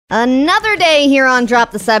Another day here on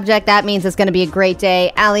Drop the Subject. That means it's going to be a great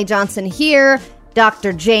day. Allie Johnson here.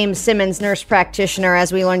 Dr. James Simmons, nurse practitioner.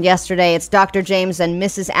 As we learned yesterday, it's Dr. James and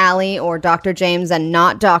Mrs. Allie, or Dr. James and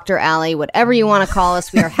not Dr. Allie, whatever you want to call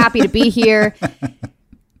us. We are happy to be here.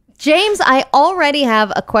 James, I already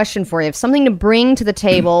have a question for you. Something to bring to the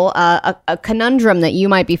table, a conundrum that you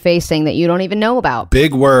might be facing that you don't even know about.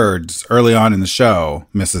 Big words early on in the show,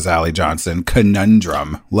 Mrs. Allie Johnson.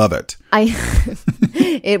 Conundrum. Love it.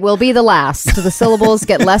 It will be the last. The syllables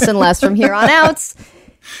get less and less from here on out.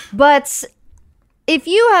 But if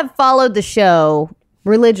you have followed the show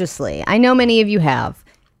religiously, I know many of you have,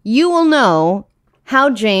 you will know how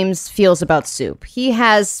James feels about soup. He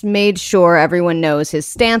has made sure everyone knows his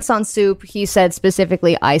stance on soup. He said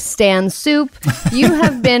specifically, I stan soup. You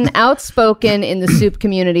have been outspoken in the soup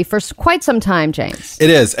community for quite some time, James. It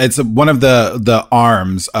is. It's one of the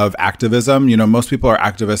arms of activism. You know, most people are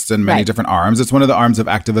activists in many different arms. It's one of the arms of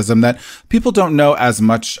activism that people don't know as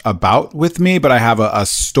much about with me, but I have a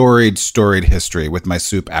storied history with my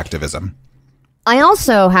soup activism. I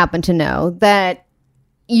also happen to know that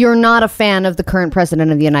you're not a fan of the current president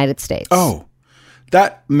of the United States. Oh,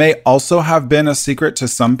 that may also have been a secret to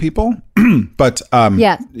some people, but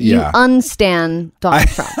you unstan Donald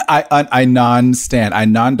Trump. I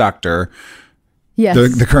non-doctor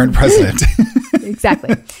yes. the current president.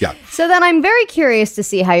 Exactly. Yeah. So then I'm very curious to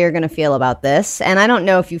see how you're going to feel about this. And I don't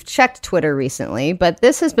know if you've checked Twitter recently, but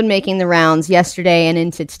this has been making the rounds yesterday and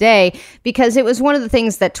into today because it was one of the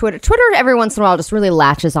things that Twitter every once in a while just really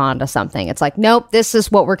latches on to something. It's like, nope, this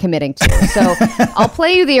is what we're committing to. So I'll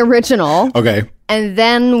play you the original. Okay. And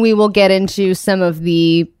then we will get into some of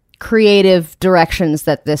the creative directions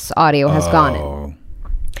that this audio has gone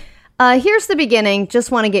in. Here's the beginning.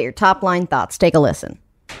 Just want to get your top line thoughts. Take a listen.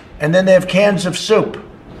 And then they have cans of soup.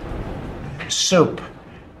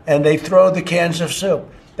 And they throw the cans of soup.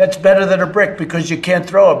 That's better than a brick because you can't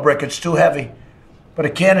throw a brick. It's too heavy. But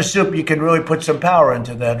a can of soup, you can really put some power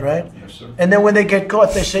into that, right? Yes, sir. And then when they get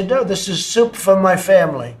caught, they say, no, this is soup for my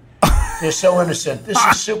family. They're so innocent. This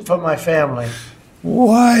is soup for my family.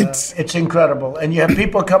 What? It's incredible. And you have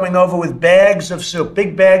people coming over with bags of soup,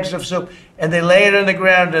 big bags of soup, and they lay it on the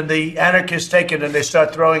ground, and the anarchists take it, and they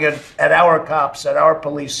start throwing it at our cops, at our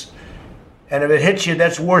police. And if it hits you,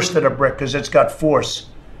 that's worse than a brick because it's got force.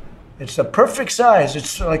 It's the perfect size.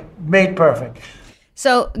 It's like made perfect.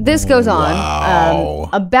 So this goes on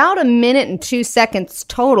about a minute and 2 seconds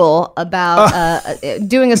total about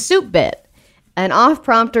doing a soup bit. An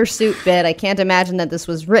off-prompter soup bit. I can't imagine that this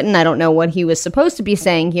was written. I don't know what he was supposed to be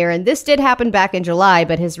saying here. And this did happen back in July,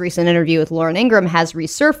 but his recent interview with Lauren Ingraham has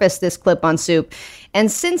resurfaced this clip on soup. And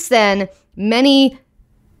since then, many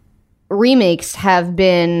remakes have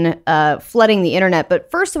been flooding the internet. But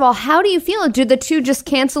first of all, how do you feel? Do the two just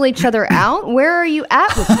cancel each other out? Where are you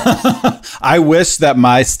at with this? I wish that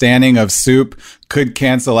my standing of soup could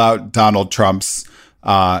cancel out Donald Trump's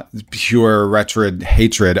pure wretched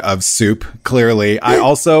hatred of soup. Clearly, I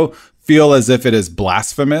also feel as if it is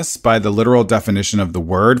blasphemous by the literal definition of the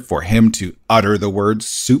word for him to utter the word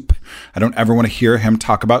soup. I don't ever want to hear him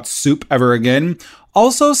talk about soup ever again.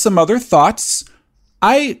 Also, some other thoughts.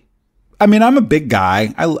 I mean, I'm a big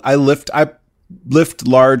guy. I lift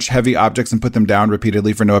large, heavy objects and put them down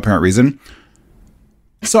repeatedly for no apparent reason.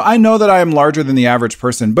 So I know that I am larger than the average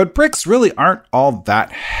person, but bricks really aren't all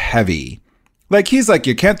that heavy. Like, he's like,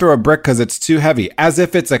 you can't throw a brick because it's too heavy, as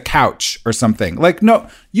if it's a couch or something. Like, no,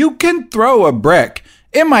 you can throw a brick.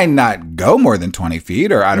 It might not go more than 20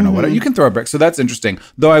 feet or I don't know what. You can throw a brick. So that's interesting.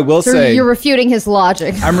 Though I will say... You're refuting his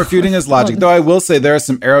logic. I'm refuting his logic. Though I will say there are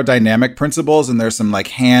some aerodynamic principles and there's some like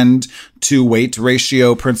hand to weight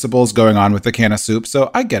ratio principles going on with the can of soup.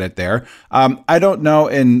 So I get it there. I don't know,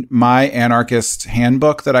 in my anarchist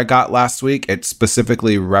handbook that I got last week, it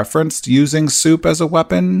specifically referenced using soup as a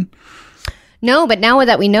weapon. No, but now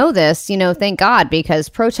that we know this, thank God, because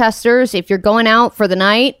protesters, if you're going out for the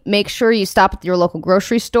night, make sure you stop at your local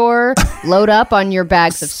grocery store, load up on your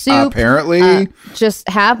bags of soup. Apparently. Just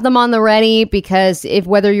have them on the ready, because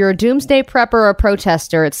whether you're a doomsday prepper or a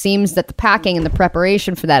protester, it seems that the packing and the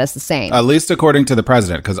preparation for that is the same. At least according to the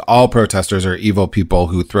president, because all protesters are evil people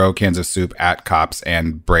who throw cans of soup at cops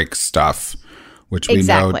and break stuff, which we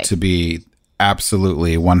know to be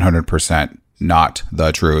absolutely 100% not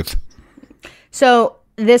the truth. So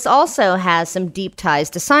this also has some deep ties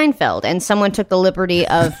to Seinfeld, and someone took the liberty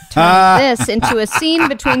of turning this into a scene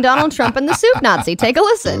between Donald Trump and the soup Nazi. Take a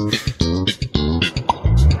listen.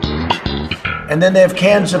 And then they have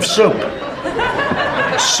cans of soup.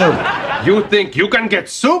 Soup. You think you can get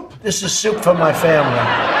soup? This is soup for my family.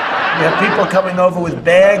 have people coming over with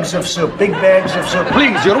bags of soup, big bags of soup.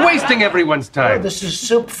 Please, you're wasting everyone's time. This is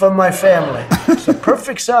soup for my family. It's a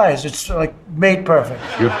perfect size. It's like made perfect.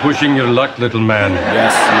 You're pushing your luck, little man.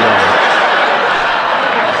 Yes,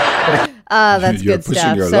 That's you're good pushing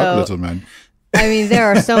stuff. your luck, little man. I mean, there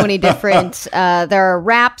are so many different. There are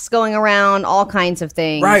raps going around, all kinds of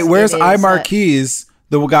things. Right. Where's It is, I Marquise,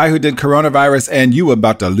 the guy who did coronavirus, and you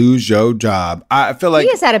about to lose your job? I feel like he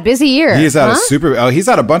has had a busy year. he's had he's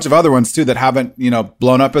had a bunch of other ones too that haven't,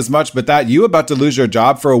 blown up as much. But that you about to lose your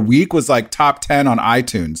job for a week was like top 10 on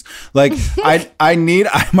iTunes. Like I need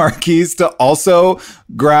I Marquise to also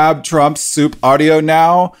grab Trump's soup audio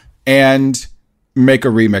now and make a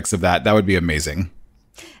remix of that. That would be amazing.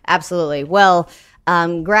 Absolutely. Well,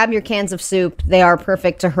 grab your cans of soup. They are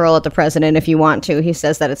perfect to hurl at the president if you want to. He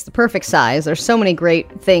says that it's the perfect size. There's so many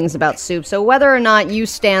great things about soup. So whether or not you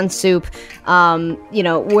stand soup,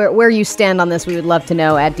 where you stand on this, we would love to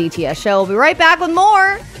know at DTS Show. We'll be right back with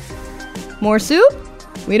more. More soup?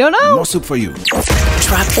 We don't know. More soup for you.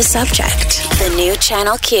 Drop the subject. The new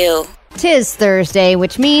Channel Q. 'Tis Thursday,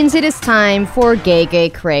 which means it is time for Gay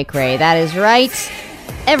Cray Cray. That is right.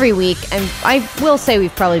 Every week, and I will say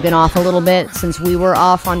we've probably been off a little bit since we were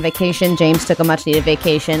off on vacation. James took a much-needed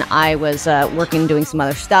vacation. I was working, doing some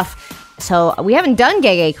other stuff. So we haven't done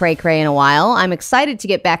Gay Cray Cray in a while. I'm excited to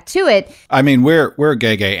get back to it. I mean, we're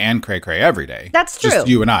gay and cray cray every day. That's true. Just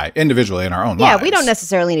you and I, individually in our own lives. Yeah, we don't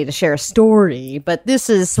necessarily need to share a story, but this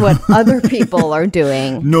is what other people are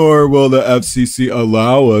doing. Nor will the FCC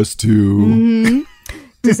allow us to.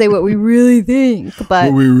 To say what we really think,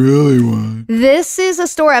 but What we really want. this is a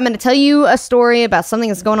story. I'm going to tell you a story about something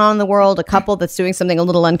that's going on in the world, a couple that's doing something a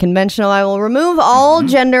little unconventional. I will remove all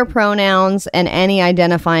gender pronouns and any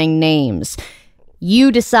identifying names.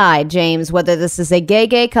 You decide, James, whether this is a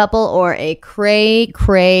gay couple or a cray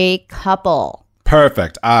couple.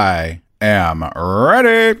 Perfect. I am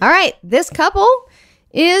ready. All right, this couple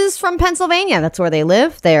is from Pennsylvania. That's where they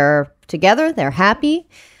live. They're together. They're happy.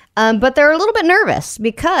 But they're a little bit nervous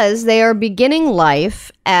because they are beginning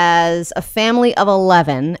life as a family of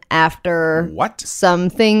 11 after What?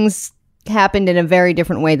 some things happened in a very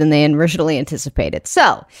different way than they originally anticipated.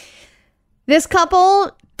 So this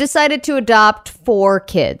couple decided to adopt 4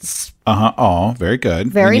 kids. Oh, very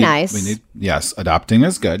good. Very nice. Yes, adopting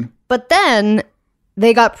is good. But then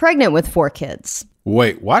they got pregnant with 4 kids.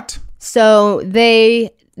 Wait, what? So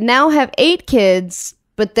they now have 8 kids.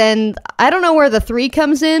 But then I don't know where the 3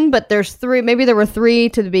 comes in, but there's 3. Maybe there were 3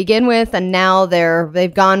 to begin with, and now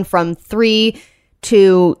they've gone from 3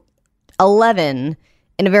 to 11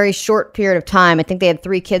 in a very short period of time. I think they had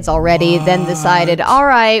 3 kids already. Then decided, all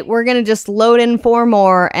right, we're gonna just load in 4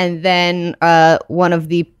 more, and then one of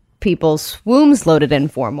the people's wombs loaded in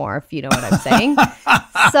 4 more, if you know what I'm saying.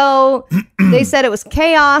 So they said it was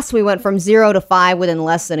chaos. We went from 0 to 5 within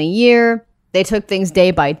less than a year. They took things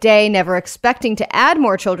day by day, never expecting to add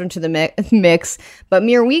more children to the mix, but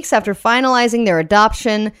mere weeks after finalizing their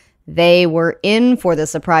adoption, they were in for the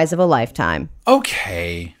surprise of a lifetime.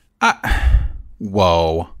 Okay.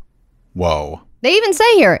 Whoa. They even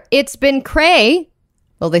say here, it's been cray.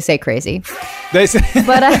 Well, they say crazy. They say,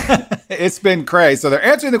 But it's been cray. So they're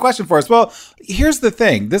answering the question for us. Well, here's the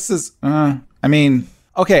thing. This is,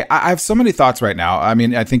 okay, I have so many thoughts right now. I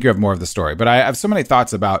mean, I think you have more of the story, but I have so many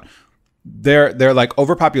thoughts about their like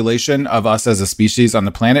overpopulation of us as a species on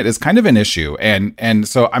the planet is kind of an issue. And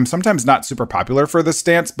so I'm sometimes not super popular for this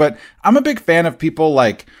stance, but I'm a big fan of people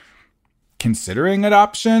like considering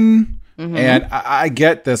adoption. Mm-hmm. And I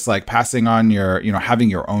get this, like passing on your,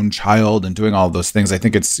 having your own child and doing all of those things. I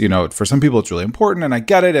think it's, for some people it's really important, and I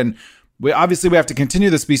get it. And we have to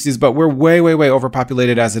continue the species, but we're way, way, way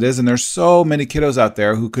overpopulated as it is. And there's so many kiddos out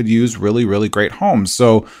there who could use really, really great homes.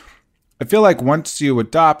 So I feel like once you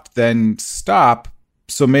adopt, then stop.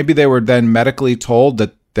 So maybe they were then medically told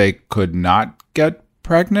that they could not get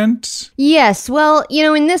pregnant? Yes. Well,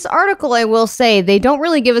 in this article, I will say they don't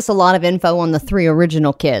really give us a lot of info on the 3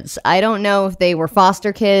 original kids. I don't know if they were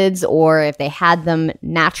foster kids or if they had them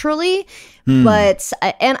naturally. But,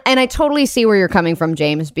 and I totally see where you're coming from,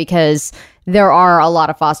 James, because there are a lot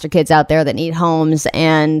of foster kids out there that need homes.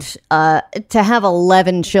 And to have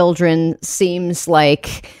 11 children seems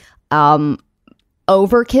like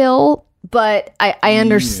overkill. But I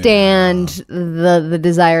understand the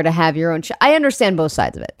desire to have your own I understand both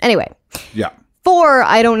sides of it. Anyway. Yeah. 4,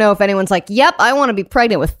 I don't know if anyone's like, yep, I want to be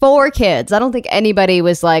pregnant with 4 kids. I don't think anybody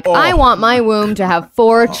was like, I want my womb to have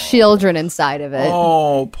 4 children inside of it.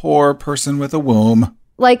 Oh, poor person with a womb.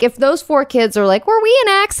 Like, if those 4 kids are like, were we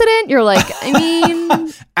an accident? You're like, I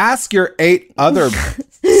mean... Ask your 8 other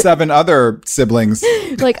 7 other siblings.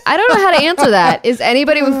 Like, I don't know how to answer that. Is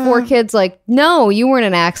anybody with 4 kids like, no, you weren't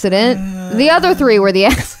an accident. The other 3 were the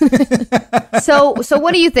accident. So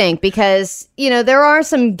what do you think? Because, there are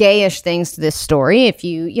some gayish things to this story. If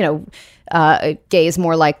gay is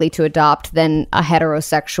more likely to adopt than a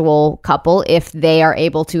heterosexual couple if they are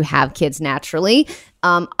able to have kids naturally.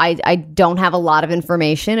 I don't have a lot of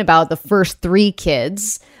information about the first 3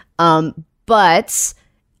 kids, but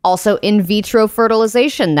also in vitro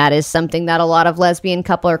fertilization. That is something that a lot of lesbian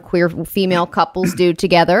couple or queer female couples do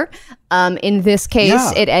together. In this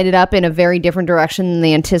case, It ended up in a very different direction than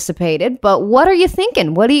they anticipated. But what are you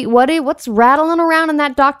thinking? What's rattling around in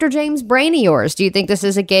that Dr. James brain of yours? Do you think this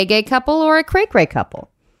is a gay couple or a cray couple?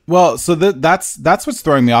 Well, so that's what's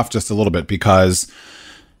throwing me off just a little bit, because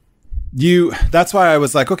that's why I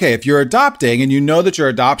was like, okay, if you're adopting and you know that your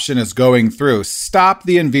adoption is going through, stop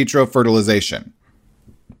the in vitro fertilization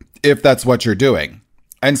if that's what you're doing.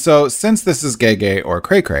 And so since this is gay or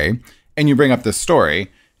cray, and you bring up this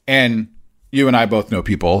story, and you and I both know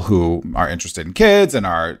people who are interested in kids and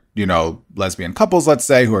are, lesbian couples, let's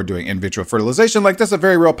say, who are doing in vitro fertilization, like that's a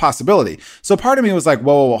very real possibility. So part of me was like,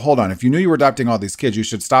 whoa, hold on. If you knew you were adopting all these kids, you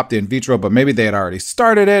should stop the in vitro, but maybe they had already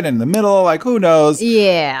started it in the middle, like who knows?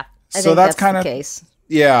 Yeah. I think that's kind of the case.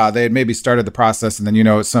 Yeah, they had maybe started the process, and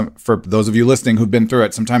then for those of you listening who've been through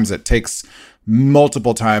it, sometimes it takes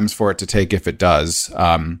multiple times for it to take, if it does.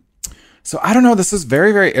 So I don't know. This is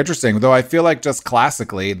very, very interesting, though. I feel like just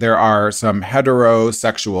classically, there are some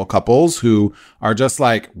heterosexual couples who are just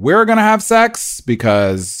like, we're going to have sex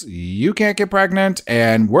because you can't get pregnant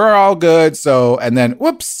and we're all good. So, and then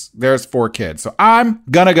whoops, there's 4 kids. So I'm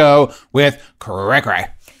going to go with cray.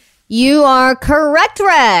 You are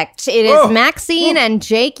correct. It is Maxine and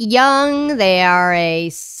Jake Young. They are a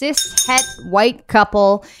cis-het white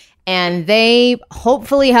couple, and they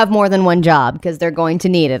hopefully have more than one job because they're going to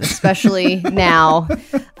need it, especially now.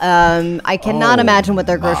 I cannot imagine what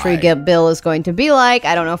their grocery bill is going to be like.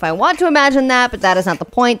 I don't know if I want to imagine that, but that is not the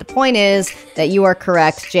point. The point is that you are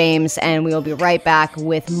correct, James, and we will be right back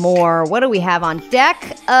with more. What do we have on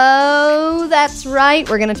deck? Oh, that's right.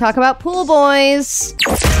 We're going to talk about pool boys.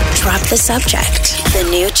 Drop the subject. The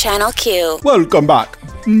new Channel Q. Welcome back.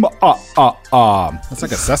 That's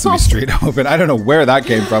like a Sesame Street open. I don't know where that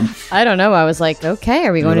came from. I don't know. I was like, okay,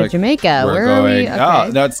 are we going to Jamaica? Where are we? Okay.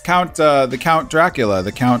 Oh, no, it's the Count Dracula.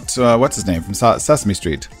 The Count, what's his name from Sesame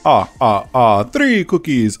Street? 3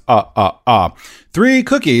 cookies. 3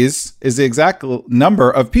 cookies is the exact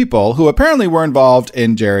number of people who apparently were involved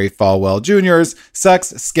in Jerry Falwell Jr.'s sex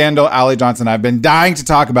scandal. Allie Johnson, I've been dying to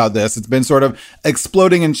talk about this. It's been sort of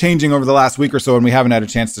exploding and changing over the last week or so, and we haven't had a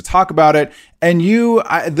chance to talk about it. And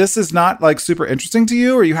this is not like super interesting to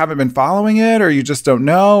you, or you haven't been following it, or you just don't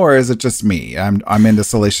know, or is it just me? I'm into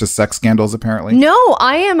salacious sex scandals, apparently. No,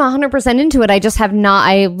 I am 100% into it. I just have not.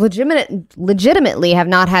 I legitimately have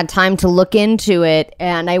not had time to look into it,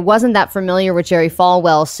 and I wasn't that familiar with Jerry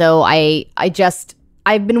Falwell, so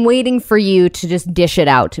I've been waiting for you to just dish it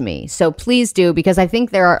out to me. So please do, because I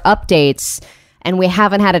think there are updates, and we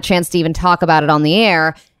haven't had a chance to even talk about it on the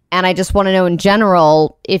air. And I just want to know in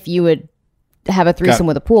general if you would have a threesome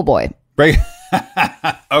with a pool boy. Right.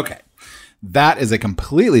 Okay. That is a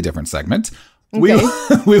completely different segment. Okay.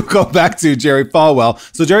 We'll go back to Jerry Falwell.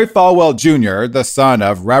 So Jerry Falwell Jr., the son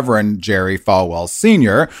of Reverend Jerry Falwell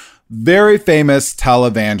Sr., very famous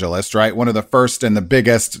televangelist, right? One of the first and the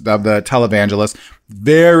biggest of the televangelists.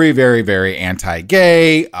 Very, very, very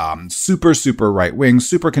anti-gay, super, super right-wing,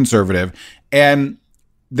 super conservative. And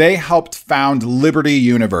they helped found Liberty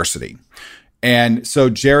University. And so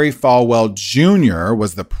Jerry Falwell Jr.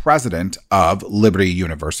 was the president of Liberty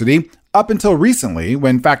University up until recently,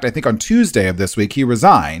 when, in fact, I think on Tuesday of this week, he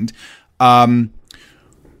resigned. And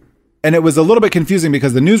it was a little bit confusing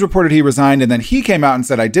because the news reported he resigned, and then he came out and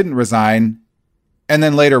said, I didn't resign, and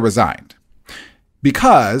then later resigned.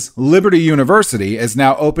 Because Liberty University is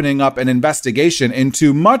now opening up an investigation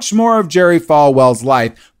into much more of Jerry Falwell's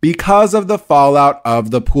life because of the fallout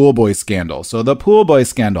of the pool boy scandal. So the pool boy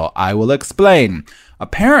scandal, I will explain.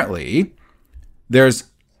 Apparently, there's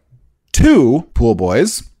 2 pool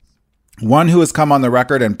boys. One who has come on the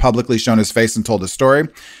record and publicly shown his face and told his story.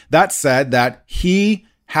 That said that he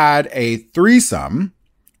had a threesome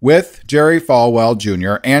with Jerry Falwell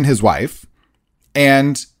Jr. and his wife.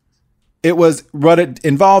 And what it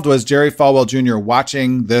involved was Jerry Falwell Jr.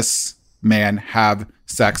 watching this man have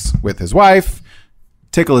sex with his wife.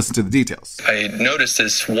 Take a listen to the details. I noticed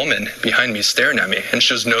this woman behind me staring at me, and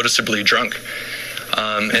she was noticeably drunk.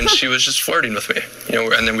 And she was just flirting with me,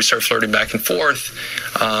 and then we started flirting back and forth.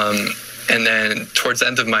 And then And towards the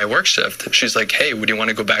end of my work shift, she's like, hey, would you want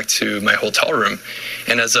to go back to my hotel room?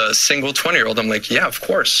 And as a single 20-year-old, I'm like, yeah, of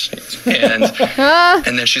course. And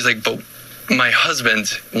then she's like, but my husband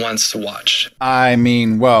wants to watch. I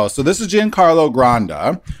mean, whoa. So this is Giancarlo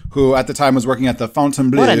Granda, who at the time was working at the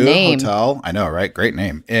Fontainebleau Hotel. I know, right? Great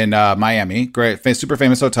name. In Miami. Great, super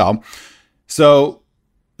famous hotel. So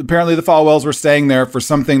apparently the Falwells were staying there for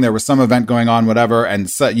something. There was some event going on, whatever. And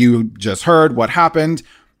so you just heard what happened.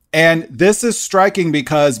 And this is striking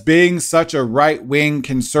because being such a right-wing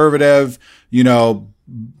conservative,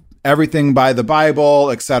 everything by the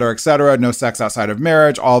Bible, et cetera, no sex outside of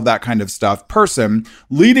marriage, all of that kind of stuff, person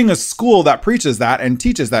leading a school that preaches that and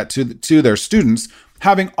teaches that to their students,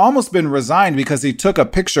 having almost been resigned because he took a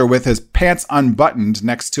picture with his pants unbuttoned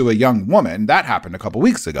next to a young woman. That happened a couple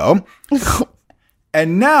weeks ago.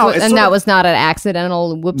 And now that was not an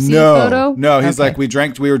accidental whoopsie photo? No, he's like, we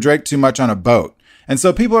were drank too much on a boat. And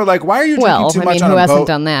so people are like, why are you drinking too much on a boat? Who hasn't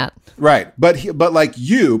done that? Right. But like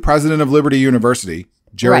you, president of Liberty University,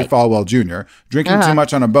 Jerry Falwell Jr., drinking too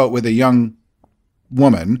much on a boat with a young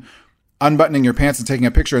woman, unbuttoning your pants and taking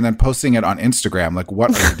a picture and then posting it on Instagram. Like,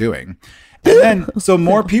 what are you doing? And then, so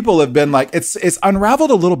more people have been like, it's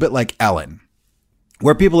unraveled a little bit like Ellen,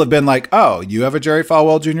 where people have been like, oh, you have a Jerry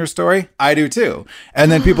Falwell Jr. story? I do too.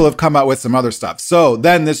 And then people have come out with some other stuff. So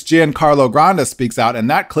then this Giancarlo Granda speaks out, and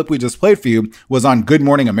that clip we just played for you was on Good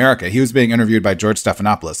Morning America. He was being interviewed by George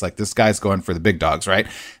Stephanopoulos. Like, this guy's going for the big dogs, right?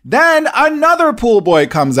 Then another pool boy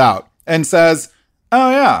comes out and says, oh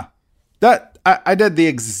yeah, that I did the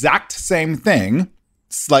exact same thing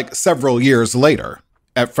like several years later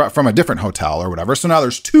from a different hotel or whatever. So now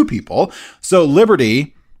there's two people. So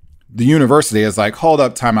Liberty, the university, is like, hold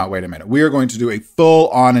up, time out, wait a minute. We are going to do a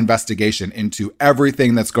full-on investigation into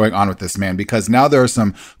everything that's going on with this man, because now there are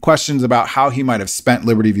some questions about how he might have spent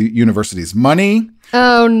Liberty University's money.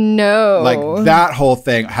 Oh, no. Like that whole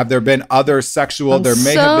thing. Have there been other sexual? There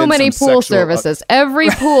may have been so many pool services. Every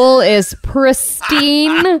pool is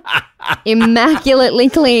pristine, immaculately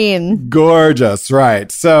clean. Gorgeous,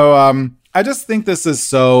 right. So I just think this is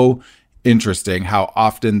so interesting how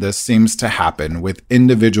often this seems to happen with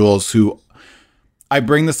individuals who, I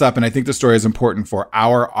bring this up and I think the story is important for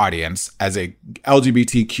our audience as a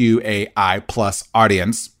LGBTQAI plus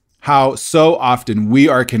audience, how so often we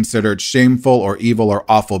are considered shameful or evil or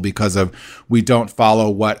awful because of we don't follow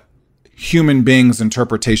what human beings'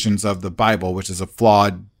 interpretations of the Bible, which is a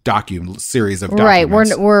flawed series of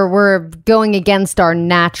documents. Right, we're going against our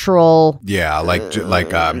natural, biology,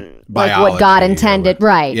 like what God intended,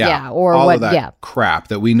 right? Yeah, or all what? Of that crap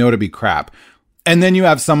that we know to be crap. And then you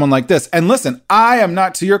have someone like this. And listen, I am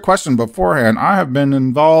not, to your question beforehand, I have been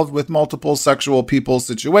involved with multiple sexual people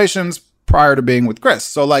situations prior to being with Chris.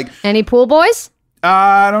 So like, any pool boys?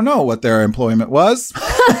 I don't know what their employment was.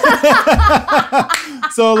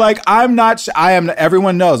 So like,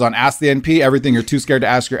 everyone knows on Ask the NP, everything you're too scared to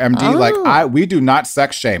ask your MD. Oh. Like we do not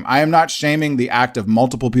sex shame. I am not shaming the act of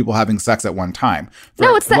multiple people having sex at one time.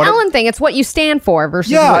 No, it's the Ellen thing. It's what you stand for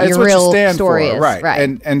versus what your real story is.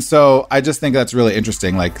 Right. And so I just think that's really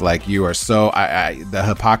interesting. Like you are so, the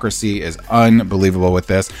hypocrisy is unbelievable with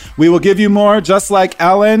this. We will give you more, just like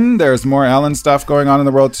Ellen. There's more Ellen stuff going on in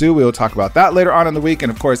the world too. We will talk about that later on in the week.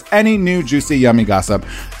 And of course, any new juicy, yummy gossip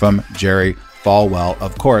from Jerry Falwell,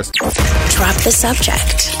 of course. Drop the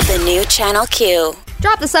subject. The new Channel Q.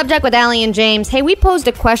 Drop the subject with Allie and James. Hey, we posed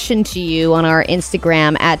a question to you on our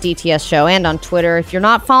Instagram at DTS Show and on Twitter. If you're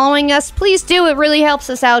not following us, please do. It really helps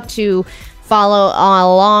us out to follow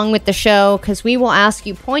along with the show, because we will ask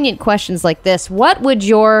you poignant questions like this. What would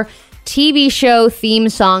your TV show theme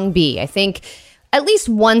song be? I think at least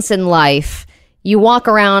once in life, you walk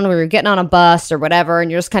around or you're getting on a bus or whatever, and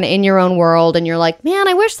you're just kind of in your own world, and you're like, man,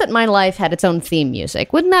 I wish that my life had its own theme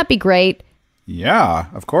music. Wouldn't that be great? Yeah,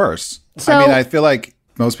 of course. So, I mean, I feel like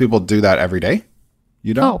most people do that every day.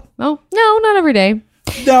 You don't? Oh, no, not every day.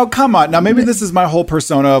 No, come on. Now, maybe this is my whole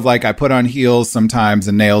persona of like, I put on heels sometimes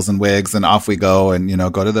and nails and wigs and off we go and,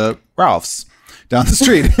 go to the Ralph's down the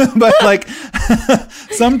street. But like,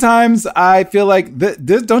 sometimes I feel like,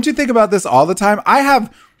 don't you think about this all the time?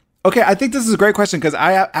 Okay, I think this is a great question because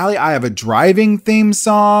Allie, I have a driving theme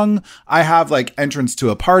song. I have like entrance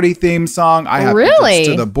to a party theme song. I have entrance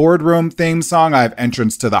to the boardroom theme song. I have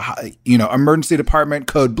entrance to the emergency department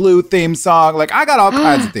code blue theme song. Like I got all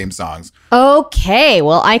kinds of theme songs. Okay,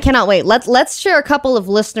 well I cannot wait. Let's share a couple of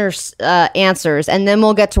listeners' answers, and then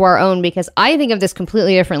we'll get to our own, because I think of this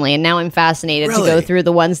completely differently, and now I'm fascinated to go through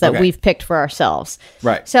the ones that we've picked for ourselves.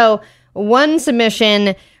 Right. So one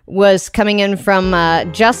submission was coming in from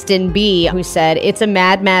Justin B, who said, "It's a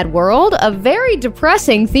mad, mad world. A very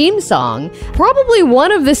depressing theme song. Probably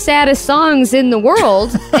one of the saddest songs in the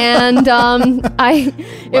world." And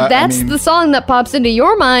if that's the song that pops into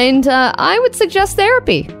your mind, I would suggest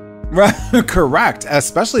therapy. Correct.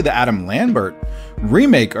 Especially the Adam Lambert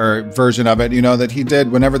remake or version of it, that he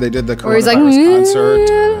did whenever they did the coronavirus concert.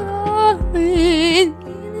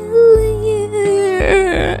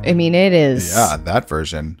 I mean, it is. Yeah, that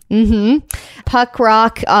version. Mm-hmm. Puck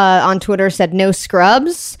Rock on Twitter said, "No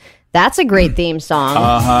Scrubs." That's a great theme song.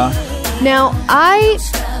 Uh-huh. Now,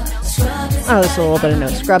 it's a little bit of No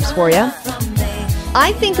Scrubs for you.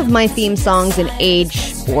 I think of my theme songs in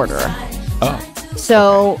age order. Oh.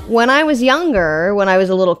 So when I was younger, when I was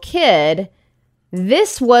a little kid,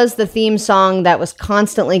 this was the theme song that was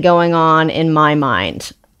constantly going on in my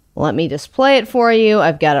mind. Let me just play it for you.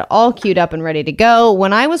 I've got it all queued up and ready to go.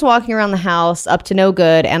 When I was walking around the house up to no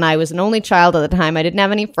good, and I was an only child at the time, I didn't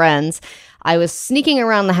have any friends, I was sneaking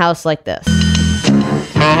around the house like this.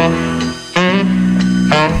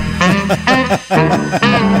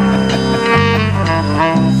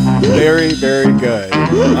 Very, very good.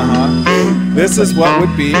 Uh-huh. This is what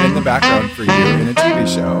would be in the background for you in a TV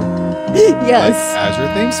show. Yes. As your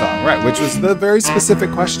theme song, right? Which was the very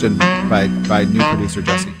specific question by new producer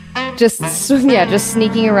Jesse. Just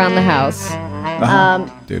sneaking around the house.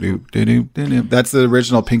 That's the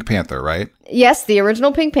original Pink Panther, right? Yes, the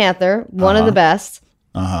original Pink Panther, one of the best.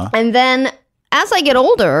 Uh-huh. And then as I get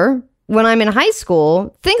older, when I'm in high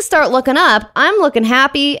school, things start looking up. I'm looking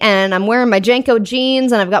happy, and I'm wearing my Jenko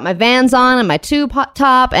jeans, and I've got my Vans on and my tube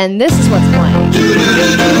top, and this is what's playing.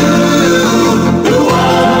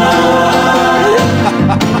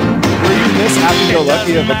 Were you this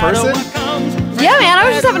happy-go-lucky of a person? Yeah, man, I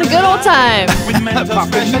was just having a good old time.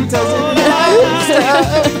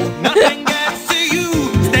 Nothing gets to you.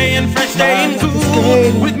 Staying fresh, staying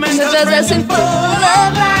cool. With Mentos and full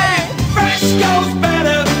of life. Fresh goes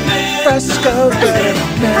better than this. Fresh goes better than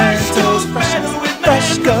Mentos.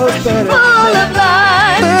 Fresh goes better Full of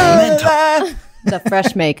life. The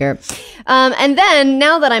Fresh Maker. And then,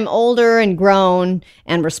 now that I'm older and grown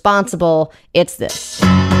and responsible, it's this.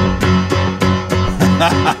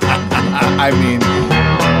 I mean,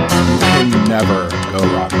 you can never go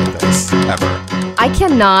wrong with this, ever. I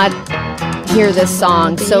cannot hear this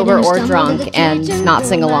song, sober or drunk, and not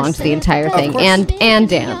sing along to the entire thing and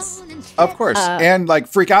dance. Of course. And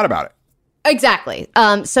freak out about it. Exactly.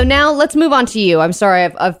 So now let's move on to you. I'm sorry,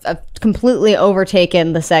 I've completely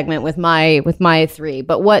overtaken the segment with my three.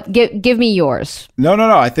 But give me yours. No.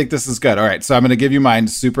 I think this is good. All right. So I'm going to give you mine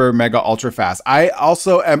super mega ultra fast. I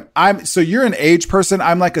also am. So you're an age person.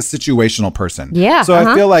 I'm like a situational person. Yeah. So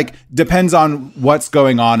I feel like depends on what's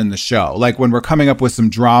going on in the show. Like when we're coming up with some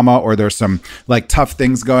drama or there's some tough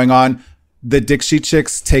things going on, the Dixie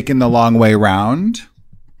Chicks taking the long way round.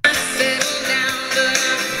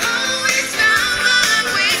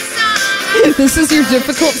 This is your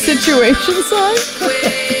difficult situation song?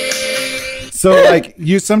 So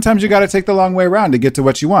sometimes you got to take the long way around to get to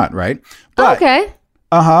what you want, right? But, okay.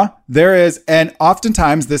 There is, and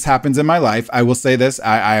oftentimes this happens in my life. I will say this,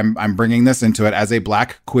 I'm bringing this into it as a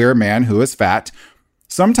Black queer man who is fat.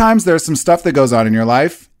 Sometimes there's some stuff that goes on in your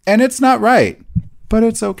life and it's not right, but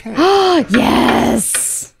it's okay.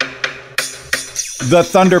 Yes. The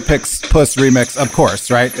Thunder Puss remix, of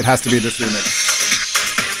course, right? It has to be this remix.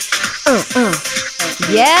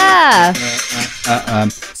 Yeah.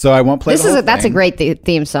 So I won't play That's a great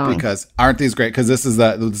theme song. Because aren't these great? Because this is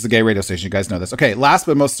a gay radio station. You guys know this. Okay, last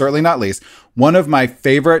but most certainly not least, one of my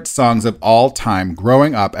favorite songs of all time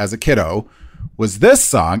growing up as a kiddo was this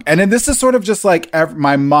song. And then this is sort of just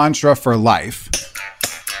my mantra for life.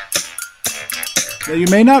 Now, you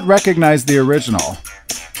may not recognize the original.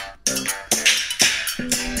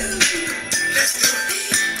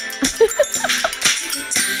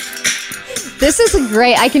 This is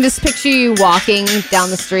great. I can just picture you walking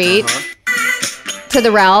down the street to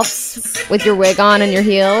the Ralphs with your wig on and your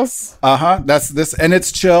heels. That's this. And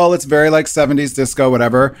it's chill. It's very 70s disco,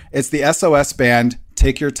 whatever. It's the SOS band.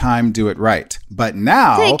 Take Your Time, Do It Right. But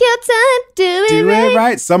now, take your time, do it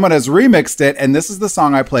right. Someone has remixed it. And this is the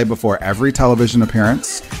song I play before every television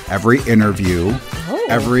appearance, every interview,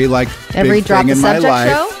 every big Drop thing the in my Subject life.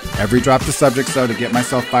 show? Every Drop the Subject show to get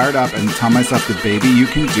myself fired up and tell myself that, baby, you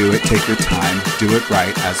can do it. Take your time. Do it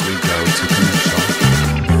right as we go to commercial.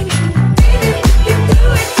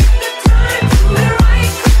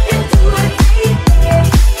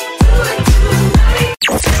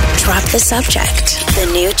 Drop the Subject, the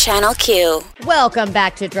new Channel Q. Welcome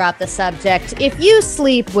back to Drop the Subject. If you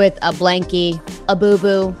sleep with a blankie, a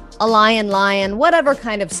boo-boo, a lion, whatever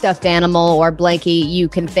kind of stuffed animal or blankie you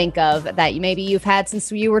can think of that maybe you've had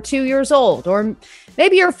since you were 2 years old, or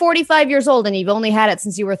maybe you're 45 years old and you've only had it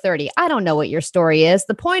since you were 30. I don't know what your story is.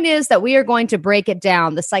 The point is that we are going to break it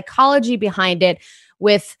down, the psychology behind it,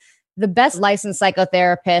 with the best licensed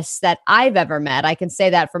psychotherapists that I've ever met. I can say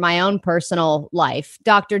that for my own personal life.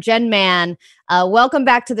 Dr. Jen Mann, welcome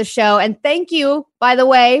back to the show. And thank you, by the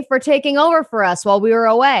way, for taking over for us while we were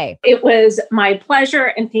away. It was my pleasure.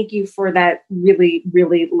 And thank you for that really,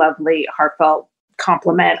 really lovely, heartfelt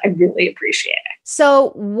compliment. I really appreciate it.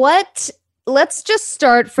 So let's just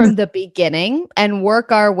start from the beginning and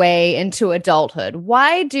work our way into adulthood.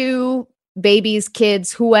 Why do babies,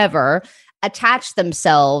 kids, whoever, attach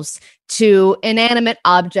themselves to inanimate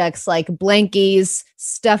objects like blankies,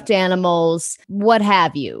 stuffed animals, what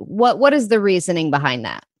have you? What is the reasoning behind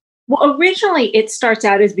that? Well, originally it starts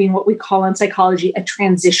out as being what we call in psychology a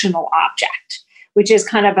transitional object, which is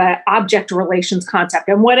kind of an object relations concept.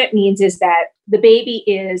 And what it means is that the baby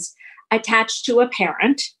is attached to a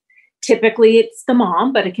parent. Typically it's the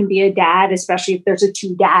mom, but it can be a dad, especially if there's a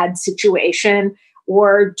two dad situation,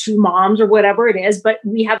 or two moms or whatever it is, but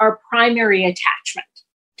we have our primary attachment.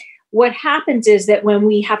 What happens is that when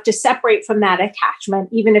we have to separate from that attachment,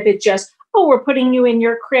 even if it's just, oh, we're putting you in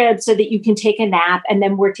your crib so that you can take a nap and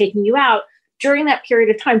then we're taking you out, during that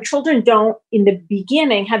period of time, children don't, in the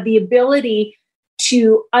beginning, have the ability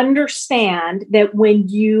to understand that when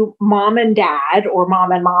you, mom and dad, or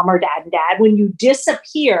mom and mom, or dad and dad, when you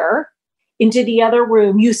disappear into the other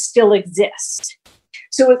room, you still exist.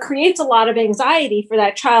 So it creates a lot of anxiety for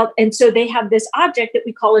that child. And so they have this object that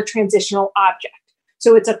we call a transitional object.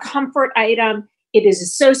 So it's a comfort item. It is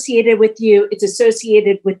associated with you. It's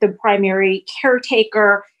associated with the primary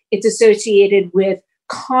caretaker. It's associated with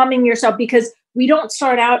calming yourself, because we don't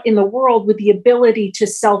start out in the world with the ability to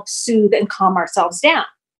self-soothe and calm ourselves down.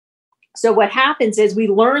 So what happens is we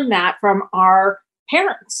learn that from our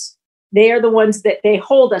parents. They are the ones that they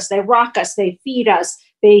hold us, they rock us, they feed us,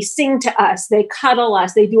 they sing to us, they cuddle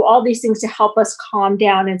us, they do all these things to help us calm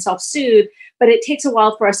down and self-soothe. But it takes a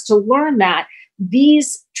while for us to learn that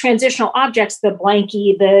these transitional objects, the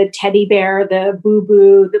blankie, the teddy bear, the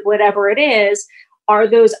boo-boo, whatever it is, are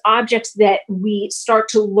those objects that we start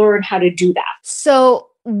to learn how to do that. So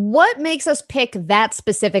what makes us pick that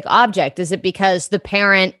specific object? Is it because the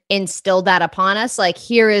parent instilled that upon us? Like,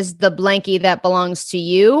 here is the blankie that belongs to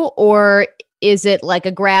you? Or is it like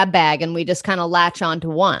a grab bag and we just kind of latch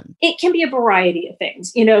onto one? It can be a variety of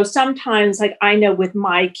things. You know, sometimes, like I know with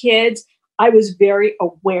my kids, I was very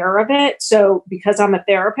aware of it. So because I'm a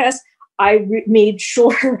therapist, I made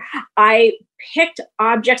sure I picked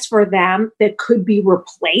objects for them that could be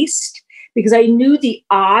replaced, because I knew the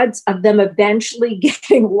odds of them eventually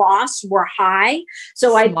getting lost were high.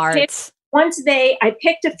 So Smart. I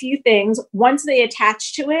picked a few things. Once they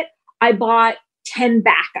attached to it, I bought 10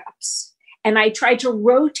 backups and I tried to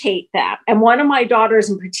rotate them. And one of my daughters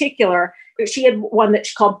in particular, she had one that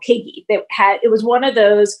she called Piggy. It was one of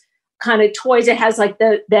those kind of toys. It has like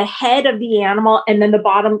the head of the animal and then the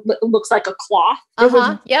bottom looks like a cloth.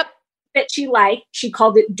 Yep. That she liked. She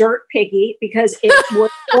called it Dirt Piggy because it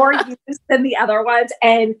was more used than the other ones.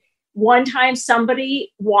 And one time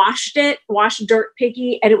somebody washed Dirt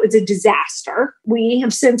Piggy, and it was a disaster. We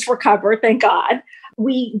have since recovered, thank God.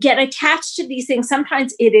 We get attached to these things.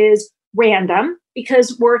 Sometimes it is random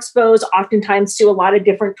because we're exposed oftentimes to a lot of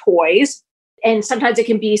different toys. And sometimes it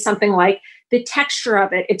can be something like the texture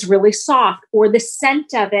of it, it's really soft, or the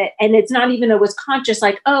scent of it. And it's not even always conscious,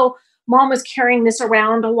 like, oh, mom was carrying this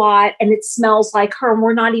around a lot and it smells like her. And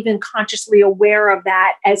we're not even consciously aware of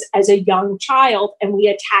that as a young child, and we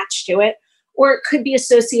attach to it. Or it could be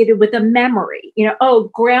associated with a memory. You know, oh,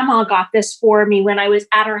 grandma got this for me when I was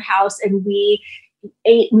at her house and we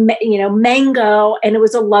ate, mango, and it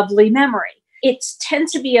was a lovely memory. It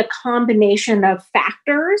tends to be a combination of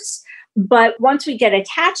factors, but once we get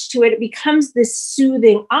attached to it, it becomes this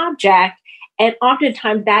soothing object. And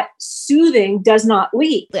oftentimes that soothing does not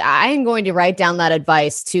leave. I am going to write down that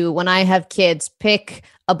advice to, when I have kids, pick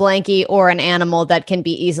a blankie or an animal that can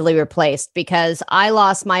be easily replaced, because I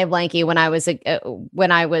lost my blankie when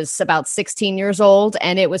I was about 16 years old,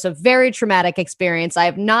 and it was a very traumatic experience. I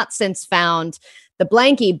have not since found the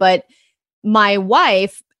blankie, but my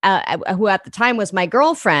wife, who at the time was my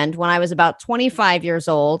girlfriend, when I was about 25 years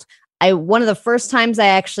old, one of the first times I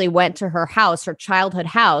actually went to her house, her childhood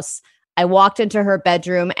house, I walked into her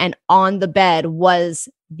bedroom, and on the bed was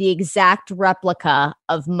the exact replica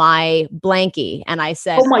of my blankie. And I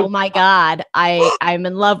said, oh my God, I'm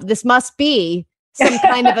in love. This must be some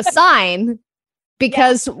kind of a sign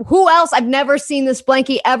because who else? I've never seen this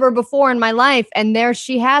blankie ever before in my life. And there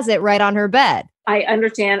she has it right on her bed. I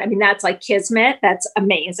understand. I mean, that's like kismet. That's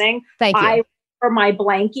amazing. Thank you. For my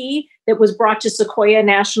blankie that was brought to Sequoia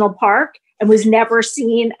National Park and was never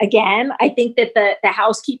seen again. I think that the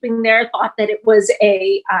housekeeping there thought that it was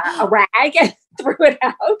a rag and threw it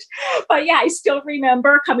out. But yeah, I still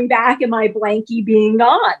remember coming back and my blankie being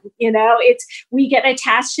gone. We get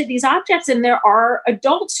attached to these objects, and there are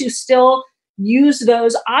adults who still use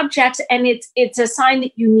those objects, and it's a sign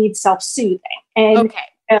that you need self-soothing. And okay.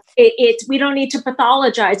 We don't need to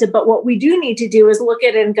pathologize it, but what we do need to do is look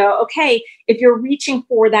at it and go, okay, if you're reaching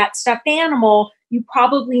for that stuffed animal, you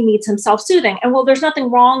probably need some self-soothing. And well, there's nothing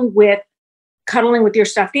wrong with cuddling with your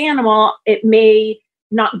stuffed animal. It may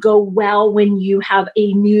not go well when you have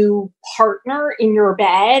a new partner in your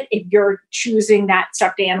bed, if you're choosing that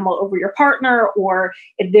stuffed animal over your partner, or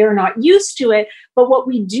if they're not used to it. But what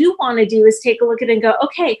we do want to do is take a look at it and go,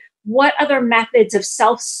 okay, what other methods of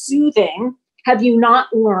self-soothing have you not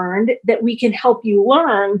learned that we can help you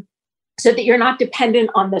learn so that you're not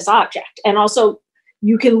dependent on this object? And also,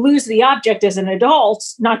 you can lose the object as an adult,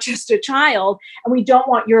 not just a child. And we don't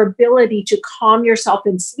want your ability to calm yourself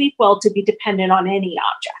and sleep well to be dependent on any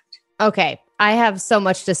object. Okay. I have so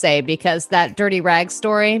much to say because that dirty rag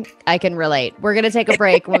story, I can relate. We're going to take a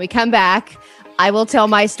break. When we come back, I will tell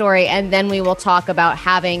my story, and then we will talk about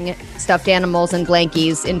having stuffed animals and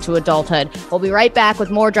blankies into adulthood. We'll be right back with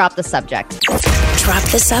more Drop the Subject. Drop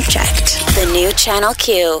the Subject, the new Channel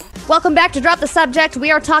Q. Welcome back to Drop the Subject. We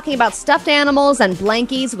are talking about stuffed animals and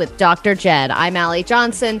blankies with Dr. Jed. I'm Allie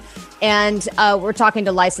Johnson, and we're talking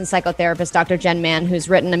to licensed psychotherapist Dr. Jen Mann, who's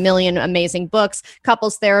written a million amazing books.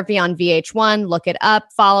 Couples Therapy on VH1. Look it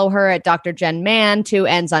up. Follow her at Dr. Jen Mann. 2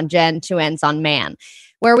 N's on Jen, 2 N's on Mann.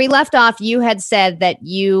 Where we left off, you had said that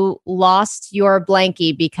you lost your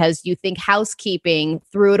blankie because you think housekeeping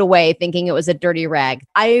threw it away thinking it was a dirty rag.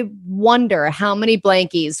 I wonder how many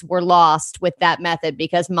blankies were lost with that method,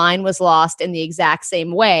 because mine was lost in the exact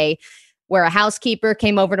same way, where a housekeeper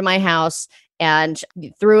came over to my house and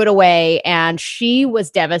threw it away, and she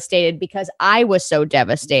was devastated because I was so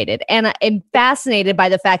devastated. And I'm fascinated by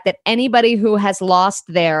the fact that anybody who has lost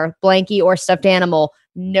their blankie or stuffed animal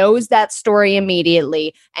knows that story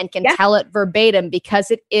immediately and can tell it verbatim,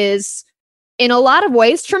 because it is, in a lot of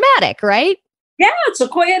ways, traumatic, right? Yeah,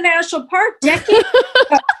 Sequoia National Park, decades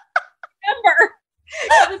remember.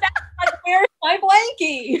 Like, where's my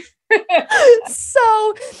blankie?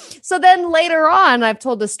 So then later on, I've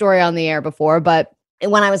told this story on the air before, but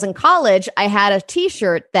when I was in college, I had a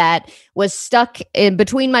t-shirt that was stuck in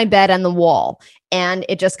between my bed and the wall. And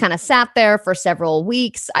it just kind of sat there for several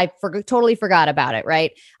weeks. I totally forgot about it,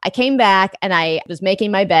 right? I came back and I was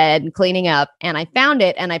making my bed and cleaning up, and I found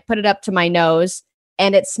it and I put it up to my nose,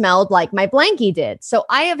 and it smelled like my blankie did. So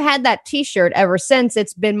I have had that t-shirt ever since.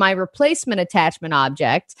 It's been my replacement attachment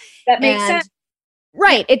object. That makes sense.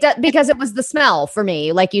 Right. It does, because it was the smell for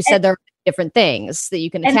me. Like you said, there are different things that you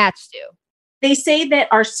can attach to. They say that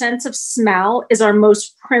our sense of smell is our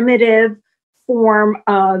most primitive form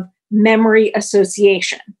of memory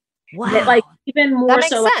association. Wow. That, like, even more that makes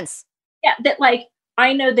so, sense. That like,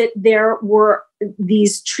 I know that there were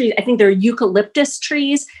these trees, I think they're eucalyptus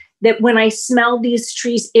trees, that when I smell these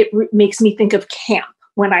trees, it makes me think of camp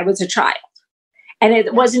when I was a child. And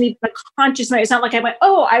it wasn't even a conscious memory. It's not like I went,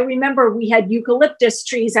 oh, I remember we had eucalyptus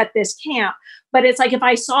trees at this camp. But it's like, if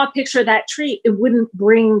I saw a picture of that tree, it wouldn't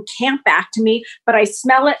bring camp back to me, but I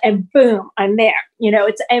smell it and boom, I'm there.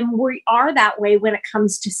 And we are that way when it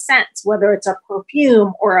comes to scents, whether it's a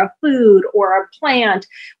perfume or a food or a plant.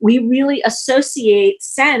 We really associate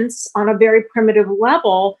scents on a very primitive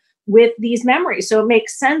level with these memories. So it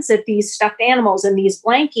makes sense that these stuffed animals and these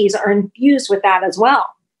blankies are infused with that as well.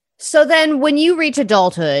 So then when you reach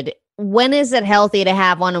adulthood, when is it healthy to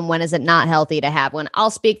have one and when is it not healthy to have one?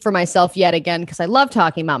 I'll speak for myself yet again, because I love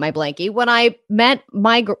talking about my blankie. When I met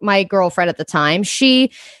my girlfriend at the time,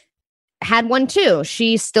 she had one too.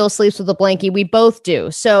 She still sleeps with a blankie. We both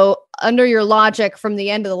do. So under your logic from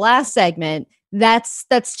the end of the last segment, that's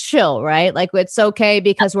chill, right? Like, it's okay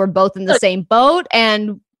because we're both in the same boat,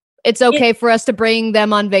 and it's okay for us to bring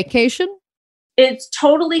them on vacation. It's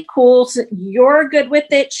totally cool. So you're good with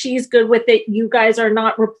it. She's good with it. You guys are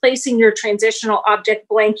not replacing your transitional object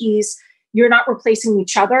blankies. You're not replacing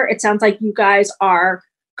each other. It sounds like you guys are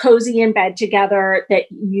cozy in bed together, that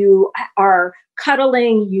you are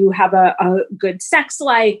cuddling, you have a good sex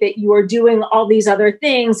life, that you are doing all these other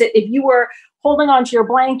things. That if you were holding onto your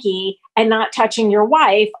blankie and not touching your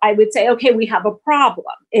wife, I would say, okay, we have a problem.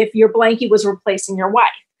 If your blankie was replacing your wife,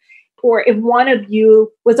 or if one of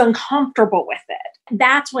you was uncomfortable with it,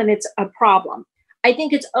 that's when it's a problem. I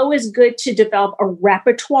think it's always good to develop a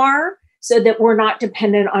repertoire so that we're not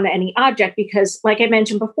dependent on any object, because like I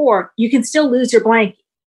mentioned before, you can still lose your blankie.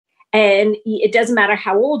 And it doesn't matter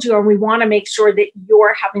how old you are. We want to make sure that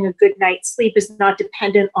you're having a good night's sleep is not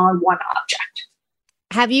dependent on one object.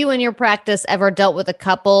 Have you in your practice ever dealt with a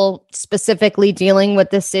couple specifically dealing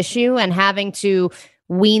with this issue and having to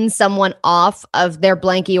wean someone off of their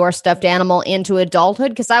blankie or stuffed animal into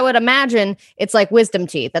adulthood? Because I would imagine it's like wisdom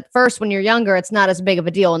teeth. At first, when you're younger, it's not as big of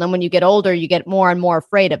a deal. And then when you get older, you get more and more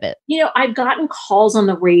afraid of it. You know, I've gotten calls on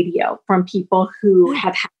the radio from people who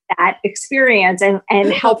have had that experience and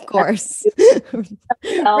help. Of course.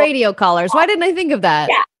 Radio callers. Why didn't I think of that?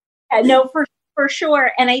 Yeah. No, for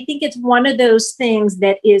sure. And I think it's one of those things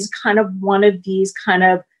that is kind of one of these kind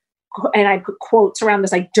of, and I put quotes around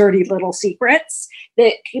this, like dirty little secrets,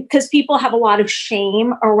 that because people have a lot of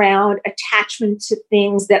shame around attachment to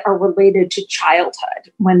things that are related to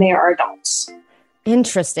childhood when they are adults.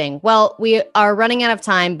 Interesting. Well, we are running out of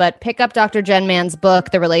time, but pick up Dr. Jen Mann's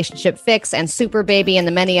book, The Relationship Fix, and Super Baby, and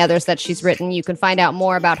the many others that she's written. You can find out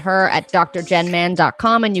more about her at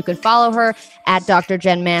drjenmann.com, and you can follow her at Dr.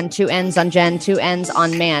 Jen Mann, 2 N's on Jen, 2 N's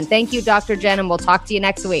on Mann. Thank you, Dr. Jen, and we'll talk to you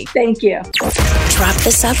next week. Thank you. Drop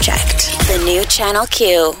the Subject, the new Channel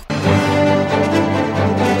Q.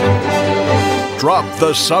 Drop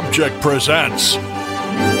the Subject presents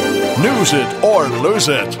News It or Lose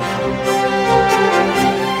It.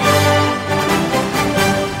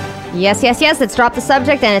 Yes. It's Drop the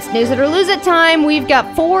Subject, and it's News It or Lose It time. We've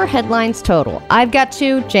got 4 headlines total. I've got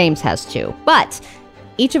 2. James has 2. But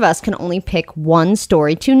each of us can only pick one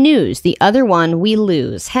story to news. The other one we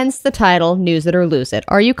lose. Hence the title, News It or Lose It.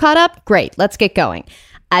 Are you caught up? Great. Let's get going.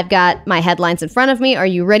 I've got my headlines in front of me. Are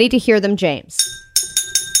you ready to hear them, James?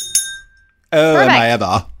 Oh, Perfect. am I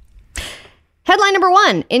ever? Headline number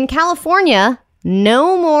 1. In California,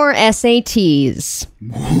 no more SATs.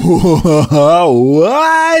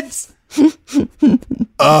 What?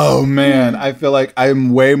 Oh, man. I feel like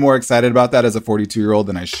I'm way more excited about that as a 42-year-old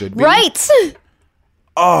than I should be. Right.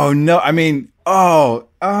 Oh, no. I mean, no.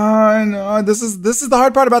 This is the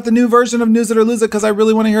hard part about the new version of News It or Lose It, because I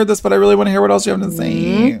really want to hear this, but I really want to hear what else you have to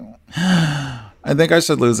say. I think I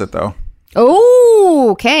should lose it, though. Oh,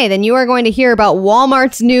 okay. Then you are going to hear about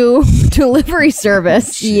Walmart's new delivery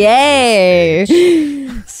service. Yay.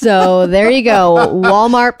 So there you go.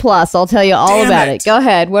 Walmart Plus. I'll tell you all about it. Go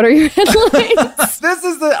ahead. What are your headlines?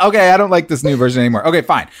 Okay, I don't like this new version anymore. Okay,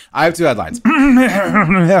 fine. I have 2 headlines.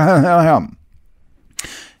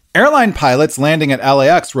 Airline pilots landing at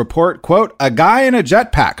LAX report, quote, a guy in a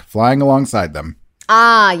jetpack flying alongside them.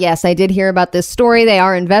 Ah, yes, I did hear about this story. They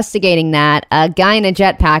are investigating that. A guy in a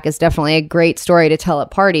jetpack is definitely a great story to tell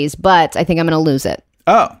at parties, but I think I'm going to lose it.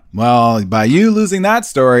 Oh, well, by you losing that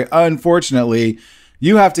story, unfortunately,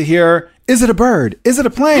 you have to hear, is it a bird? Is it a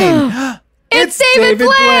plane? It's David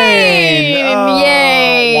Blaine! Oh,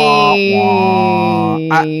 Yay! Wah,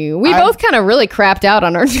 wah. We both kind of really crapped out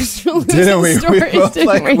on our didn't we? stories, We both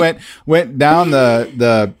didn't we? went down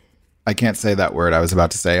the I can't say that word I was about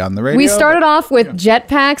to say on the radio. We started off with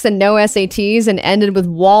jetpacks and no SATs and ended with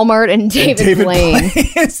Walmart and David Blaine.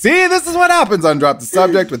 See, this is what happens on Drop the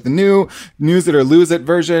Subject with the new News It or Lose It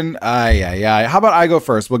version. How about I go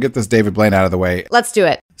first? We'll get this David Blaine out of the way. Let's do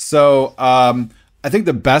it. So I think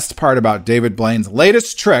the best part about David Blaine's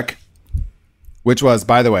latest trick, which was,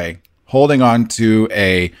 by the way, holding on to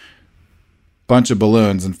a bunch of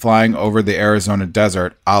balloons and flying over the Arizona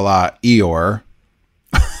desert a la Eeyore.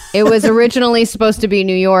 It was originally supposed to be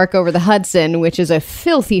New York over the Hudson, which is a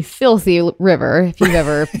filthy, filthy river. If you've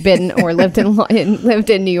ever been or lived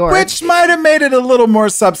in New York, which might have made it a little more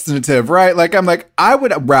substantive, right? I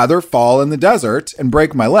would rather fall in the desert and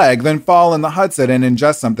break my leg than fall in the Hudson and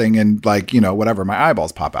ingest something and whatever, my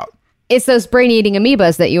eyeballs pop out. It's those brain-eating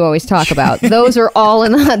amoebas that you always talk about. Those are all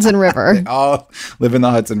in the Hudson River. They all live in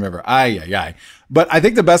the Hudson River. But I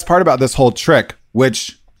think the best part about this whole trick,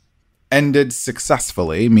 which ended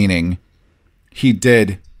successfully, meaning he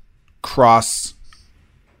did cross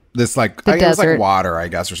this it was like water, I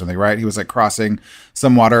guess, or something, right? He was crossing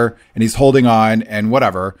some water and he's holding on and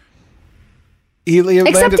whatever.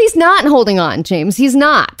 Except he's not holding on, James. He's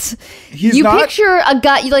not. You picture a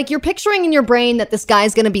guy, you're picturing in your brain that this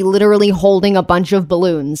guy's going to be literally holding a bunch of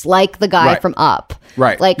balloons, like the guy from Up.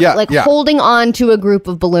 Right. Holding on to a group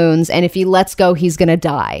of balloons, and if he lets go, he's going to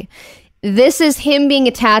die. This is him being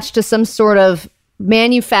attached to some sort of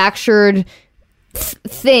manufactured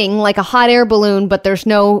thing, like a hot air balloon, but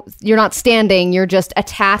you're not standing, you're just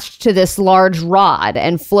attached to this large rod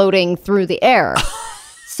and floating through the air.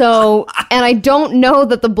 So, and I don't know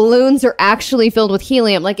that the balloons are actually filled with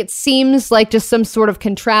helium. Like, it seems like just some sort of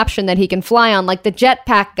contraption that he can fly on. Like, the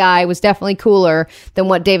jetpack guy was definitely cooler than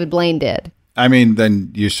what David Blaine did. I mean,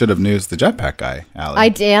 then you should have newsed the jetpack guy,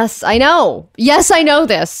 Allie. Yes, I know. Yes, I know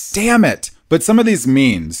this. Damn it. But some of these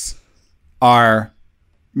memes are...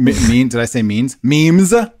 did I say memes? Memes,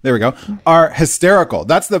 there we go, are hysterical.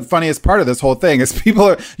 That's the funniest part of this whole thing is people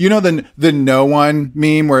are, the no one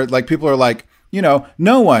meme where like people are like,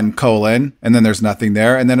 no one, and then there's nothing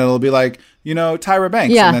there. And then it'll be like, Tyra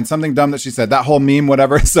Banks. Yeah. And then something dumb that she said, that whole meme,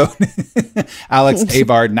 whatever. So Alex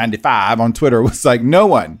Avard 95 on Twitter was like, no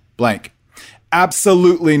one, blank.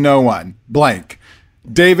 Absolutely no one, blank.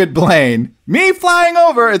 David Blaine, me flying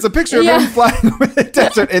over. It's a picture of him flying over the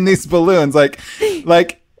desert in these balloons. Like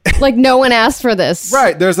no one asked for this.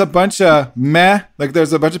 Right. There's a bunch of meh. Like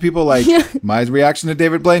there's a bunch of people like my reaction to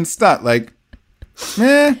David Blaine's stunt. Like,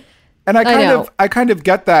 meh. And I kind of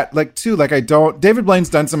get that, like, too. Like, David Blaine's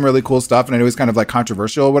done some really cool stuff, and I know he's kind of like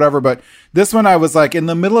controversial or whatever. But this one, I was like, in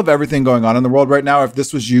the middle of everything going on in the world right now, if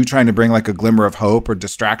this was you trying to bring like a glimmer of hope or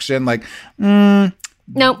distraction, like,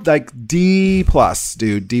 Nope. Like D+,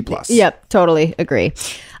 dude. D+. Yep, totally agree.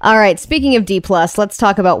 All right, speaking of D+, let's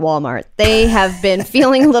talk about Walmart. They have been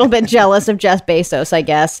feeling a little bit jealous of Jeff Bezos, I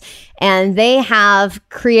guess, and they have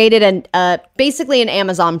created basically an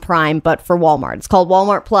Amazon Prime, but for Walmart. It's called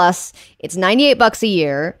Walmart Plus. It's $98 a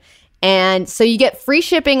year, and so you get free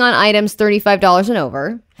shipping on items $35 and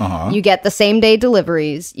over. You get the same day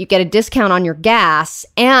deliveries. You get a discount on your gas.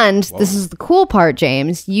 And this is the cool part,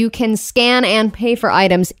 James. You can scan and pay for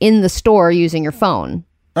items in the store using your phone.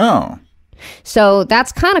 Oh. So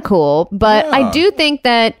that's kind of cool. But I do think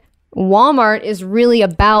that Walmart is really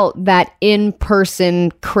about that in-person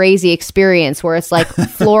crazy experience where it's like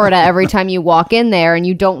Florida every time you walk in there and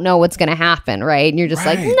you don't know what's going to happen, right? And you're just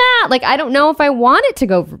like, nah, like I don't know if I want it to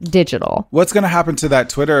go digital. What's going to happen to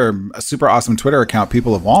that super awesome Twitter account,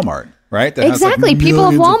 People of Walmart, right? That exactly. Has like People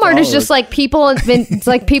of Walmart is just like it's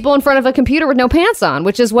like people in front of a computer with no pants on,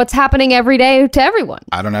 which is what's happening every day to everyone.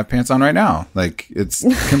 I don't have pants on right now. Like it's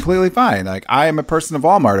completely fine. Like I am a person of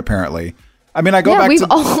Walmart, apparently. I mean, I go back we've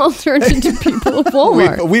all turned into People of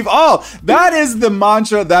Walmart. we've all. That is the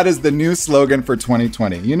mantra. That is the new slogan for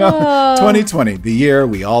 2020. 2020, the year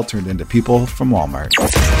we all turned into people from Walmart.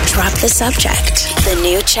 Drop the subject. The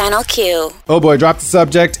new Channel Q. Oh boy, Drop the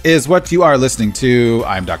Subject is what you are listening to.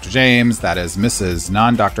 I'm Dr. James. That is Mrs.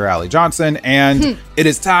 Non-Dr. Allie Johnson. And it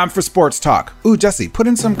is time for sports talk. Ooh, Jesse, put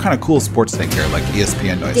in some kind of cool sports thing here, like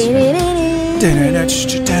ESPN noise.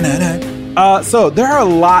 So there are a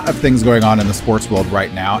lot of things going on in the sports world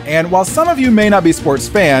right now, and while some of you may not be sports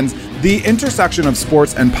fans, the intersection of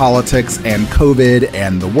sports and politics and COVID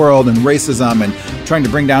and the world and racism and trying to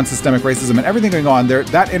bring down systemic racism and everything going on there,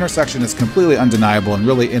 that intersection is completely undeniable and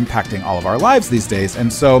really impacting all of our lives these days. And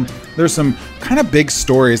so there's some kind of big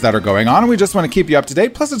stories that are going on, and we just want to keep you up to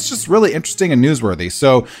date. Plus, it's just really interesting and newsworthy.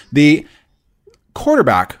 So the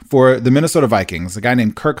quarterback for the Minnesota Vikings, a guy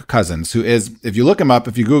named Kirk Cousins, who is, if you look him up,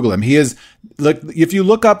 if you Google him, he is, like, if you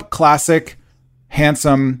look up classic,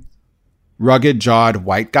 handsome, rugged-jawed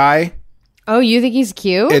white guy. Oh, you think he's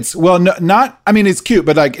cute? It's, well, no, not, I mean, he's cute,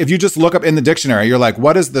 but like, if you just look up in the dictionary, you're like,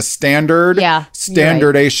 what is the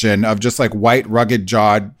standardization of just like white,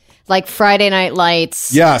 rugged-jawed, like Friday Night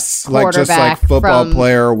Lights. Yes, like just like football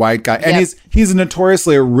player, white guy. And he's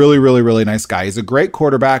notoriously a really, really, really nice guy. He's a great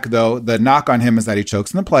quarterback, though. The knock on him is that he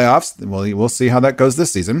chokes in the playoffs. We'll see how that goes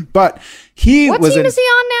this season. But what team is he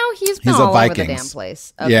on now? He's been all over the damn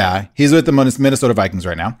place. Okay. Yeah, he's with the Minnesota Vikings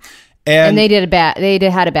right now. And they had a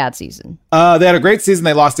bad season. They had a great season.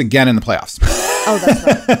 They lost again in the playoffs. Oh,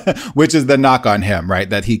 that's right. Which is the knock on him, right?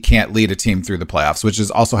 That he can't lead a team through the playoffs, which has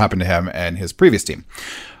also happened to him and his previous team.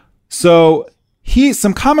 So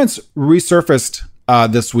some comments resurfaced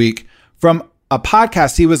this week from a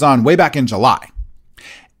podcast he was on way back in July.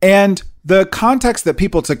 And the context that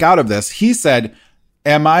people took out of this, he said,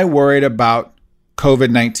 am I worried about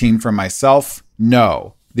COVID-19 for myself?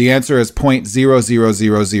 No. The answer is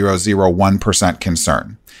 0.00001%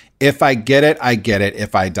 concern. If I get it, I get it.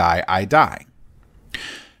 If I die, I die.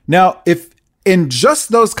 Now, if in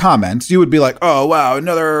just those comments, you would be like, oh, wow,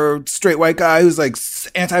 another straight white guy who's like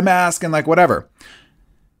anti-mask and like whatever.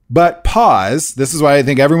 But pause. This is why I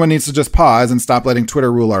think everyone needs to just pause and stop letting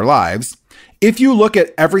Twitter rule our lives. If you look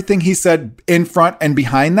at everything he said in front and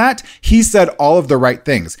behind that, he said all of the right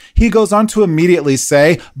things. He goes on to immediately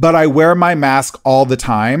say, but I wear my mask all the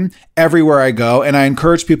time. everywhere I go. And I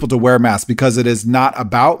encourage people to wear masks because it is not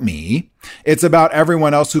about me. It's about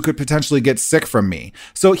everyone else who could potentially get sick from me.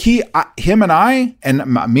 So him and I, and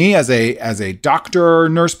me as a doctor,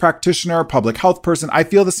 nurse practitioner, public health person, I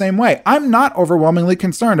feel the same way. I'm not overwhelmingly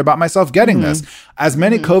concerned about myself getting this. As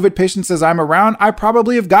many COVID patients as I'm around, I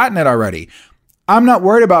probably have gotten it already. I'm not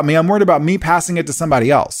worried about me. I'm worried about me passing it to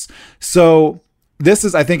somebody else. So this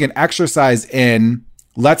is, I think, an exercise in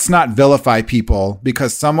let's not vilify people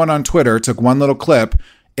because someone on Twitter took one little clip.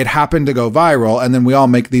 It happened to go viral, and then we all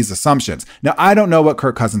make these assumptions. Now, I don't know what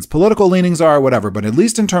Kirk Cousins' political leanings are or whatever, but at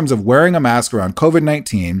least in terms of wearing a mask around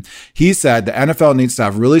COVID-19, he said the NFL needs to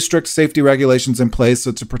have really strict safety regulations in place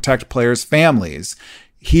so to protect players' families.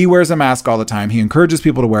 He wears a mask all the time. He encourages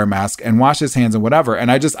people to wear a mask and wash his hands and whatever.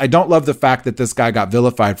 And I don't love the fact that this guy got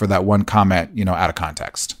vilified for that one comment, out of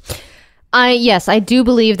context. Yes, I do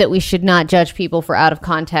believe that we should not judge people for out of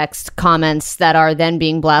context comments that are then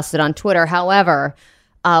being blasted on Twitter. However,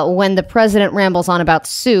 when the president rambles on about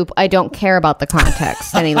soup, I don't care about the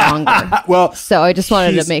context any longer. Well, so I just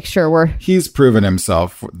wanted to make sure he's proven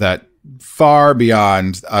himself that far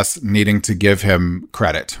beyond us needing to give him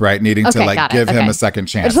credit, right? Needing to give him a second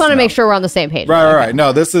chance. I just want to make sure we're on the same page. Right.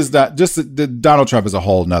 No, this is Donald Trump is a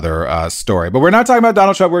whole nother story. But we're not talking about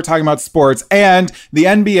Donald Trump. We're talking about sports. And the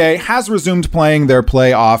NBA has resumed playing their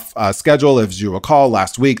playoff schedule. As you recall,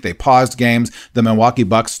 last week they paused games. The Milwaukee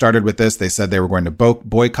Bucks started with this. They said they were going to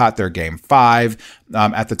boycott their game 5.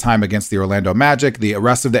 At the time against the Orlando Magic. The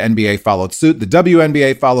rest of the NBA followed suit. The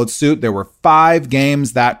WNBA followed suit. There were 5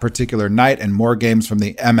 games that particular night and more games from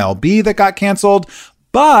the MLB that got canceled.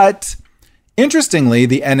 But interestingly,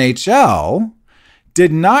 the NHL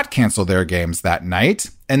did not cancel their games that night.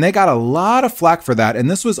 And they got a lot of flack for that. And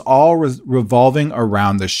this was all revolving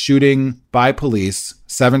around the shooting by police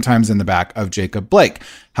 7 times in the back of Jacob Blake.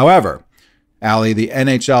 However, Allie, the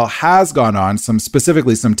NHL has gone on, some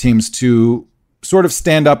teams to sort of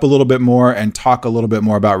stand up a little bit more and talk a little bit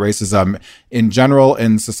more about racism in general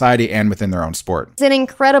in society and within their own sport. It's an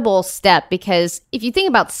incredible step because if you think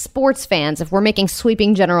about sports fans, if we're making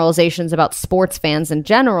sweeping generalizations about sports fans in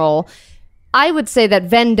general, I would say that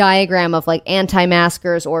Venn diagram of like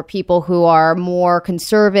anti-maskers or people who are more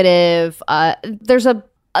conservative, there's a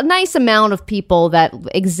nice amount of people that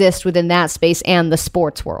exist within that space and the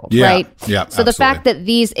sports world, right? Yeah, so the fact that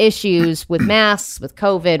these issues with masks, with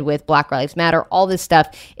COVID, with Black Lives Matter, all this stuff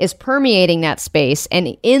is permeating that space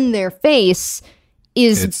and in their face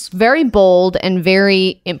is very bold and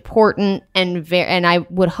very important and I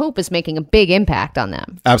would hope is making a big impact on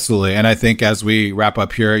them. Absolutely. And I think as we wrap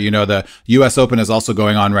up here, the US Open is also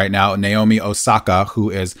going on right now. Naomi Osaka, who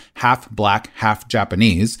is half Black, half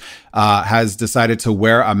Japanese, has decided to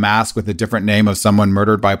wear a mask with a different name of someone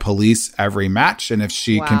murdered by police every match. And if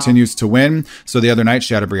she continues to win, so the other night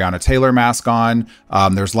she had a Breonna Taylor mask on.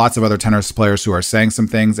 There's lots of other tennis players who are saying some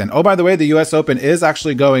things. And oh, by the way, the US Open is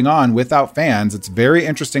actually going on without fans. It's very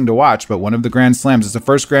interesting to watch, but one of the Grand Slams is the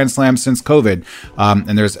first Grand Slam since COVID.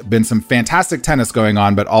 And there's been some fantastic tennis going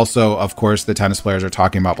on, but also, of course, the tennis players are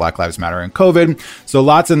talking about Black Lives Matter and COVID. So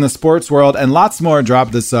lots in the sports world and lots more.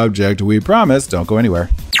 Drop the subject. We promise. Don't go anywhere.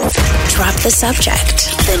 Drop the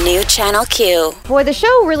subject. The new Channel Q. Boy, the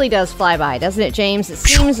show really does fly by, doesn't it, James? It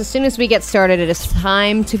seems as soon as we get started, it is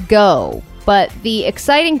time to go. But the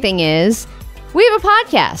exciting thing is, we have a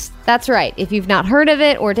podcast. That's right. If you've not heard of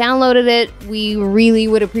it or downloaded it, we really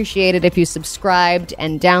would appreciate it if you subscribed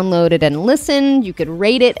and downloaded and listened. You could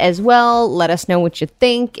rate it as well. Let us know what you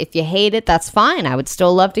think. If you hate it, that's fine. I would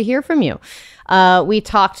still love to hear from you. We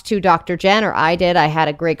talked to Dr. Jen, or I did. I had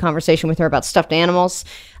a great conversation with her about stuffed animals.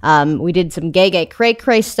 We did some gay,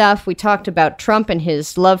 cray stuff. We talked about Trump and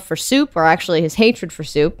his love for soup, or actually his hatred for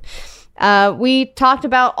soup. We talked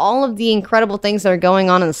about all of the incredible things that are going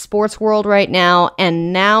on in the sports world right now,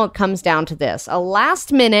 and now it comes down to this. A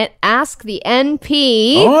last-minute Ask the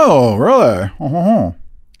NP. Oh, really? Uh-huh.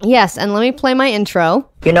 Yes, and let me play my intro.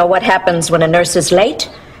 You know what happens when a nurse is late?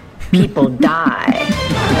 People die.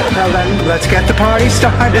 Well then, let's get the party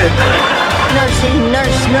started. Nursing,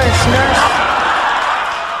 nurse.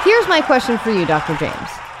 Here's my question for you, Dr. James.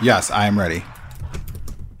 Yes, I am ready.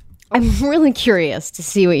 I'm really curious to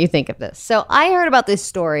see what you think of this. So I heard about this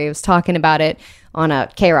story. I was talking about it on a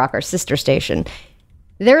K-Rock, our sister station.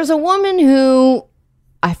 There's a woman who,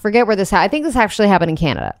 I forget where this happened. I think this actually happened in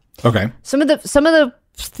Canada. Okay. Some of the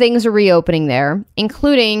things are reopening there,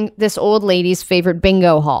 including this old lady's favorite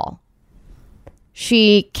bingo hall.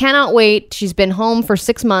 She cannot wait. She's been home for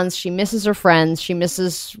 6 months. She misses her friends. She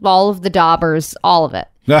misses all of the daubers, all of it.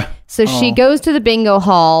 Yeah. So she goes to the bingo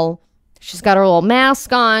hall. She's got her little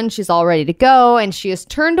mask on. She's all ready to go. And she is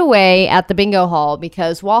turned away at the bingo hall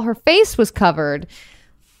because while her face was covered,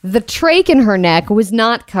 the trach in her neck was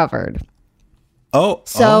not covered.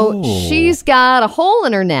 So she's got a hole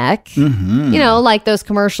in her neck, you know, like those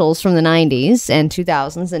commercials from the 90s and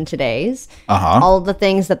 2000s and today's. All of the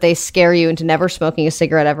things that they scare you into never smoking a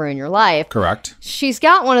cigarette ever in your life. Correct. She's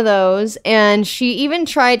got one of those, and she even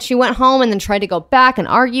she went home and then tried to go back and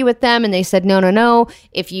argue with them, and they said, no.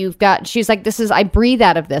 If you've got, she's like, I breathe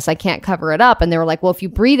out of this. I can't cover it up. And they were like, well, if you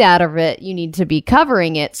breathe out of it, you need to be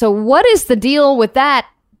covering it. So what is the deal with that,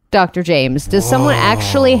 Dr. James? Does someone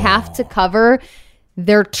actually have to cover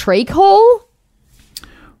their trach hole?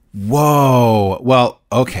 Whoa. Well,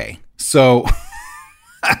 okay. So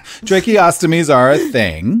tracheostomies are a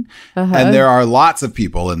thing. And there are lots of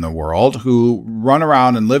people in the world who run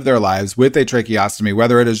around and live their lives with a tracheostomy,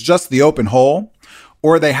 whether it is just the open hole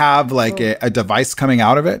or they have like a device coming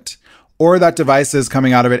out of it, or that device is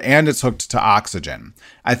coming out of it and it's hooked to oxygen.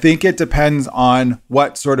 I think it depends on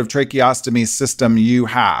what sort of tracheostomy system you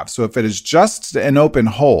have. So if it is just an open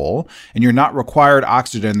hole and you're not required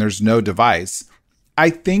oxygen, there's no device,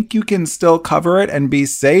 I think you can still cover it and be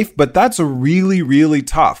safe, but that's really, really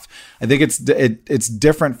tough. I think it's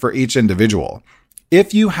different for each individual.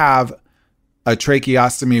 If you have a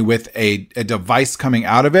tracheostomy with a device coming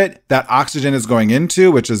out of it that oxygen is going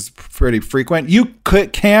into, which is pretty frequent, you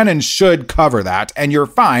can and should cover that, and you're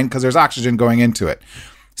fine because there's oxygen going into it.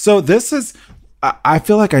 So this is, I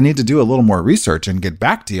feel like I need to do a little more research and get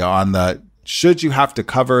back to you on the, should you have to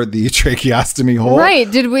cover the tracheostomy hole? Right.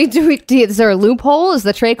 Is there a loophole? Is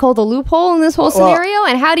the trach hole the loophole in this whole scenario?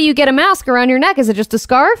 And how do you get a mask around your neck? Is it just a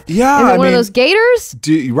scarf? Yeah. Is it one of those gaiters?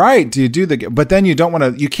 Do you do but then you don't want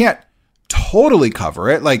to, you can't totally cover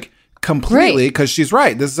it like completely, because she's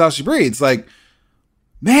right. This is how she breathes. Like,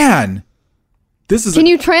 man, this is. Can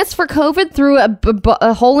you transfer COVID through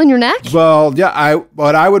a hole in your neck? Well, yeah.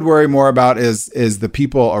 What I would worry more about is the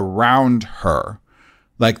people around her,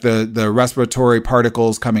 like the respiratory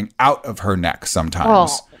particles coming out of her neck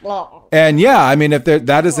sometimes. And yeah, I mean, if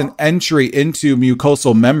that is an entry into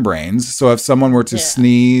mucosal membranes. So if someone were to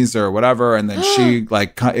sneeze or whatever, and then she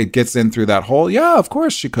it gets in through that hole, yeah, of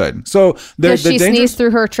course she could. So does she sneeze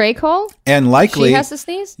through her trach hole? And likely she has to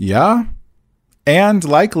sneeze. Yeah, and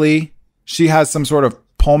likely she has some sort of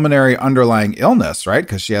pulmonary underlying illness, right?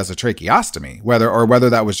 Because she has a tracheostomy, whether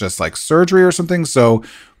that was just like surgery or something. So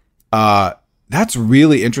that's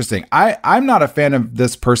really interesting. I'm not a fan of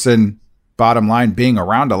this person, bottom line, being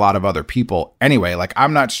around a lot of other people anyway. Like,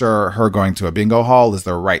 I'm not sure her going to a bingo hall is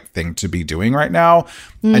the right thing to be doing right now.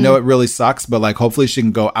 I know it really sucks, but like, hopefully she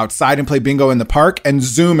can go outside and play bingo in the park and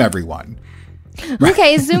Zoom everyone.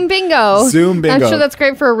 Okay, Zoom bingo. Zoom bingo. I'm sure that's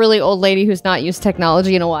great for a really old lady who's not used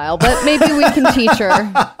technology in a while, but maybe we can teach her.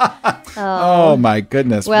 Oh my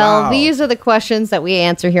goodness. Well, wow. These are the questions that we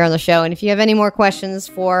answer here on the show. And if you have any more questions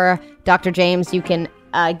for Dr. James, you can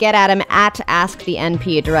get at him at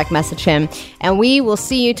AskTheNP, direct message him. And we will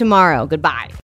see you tomorrow. Goodbye.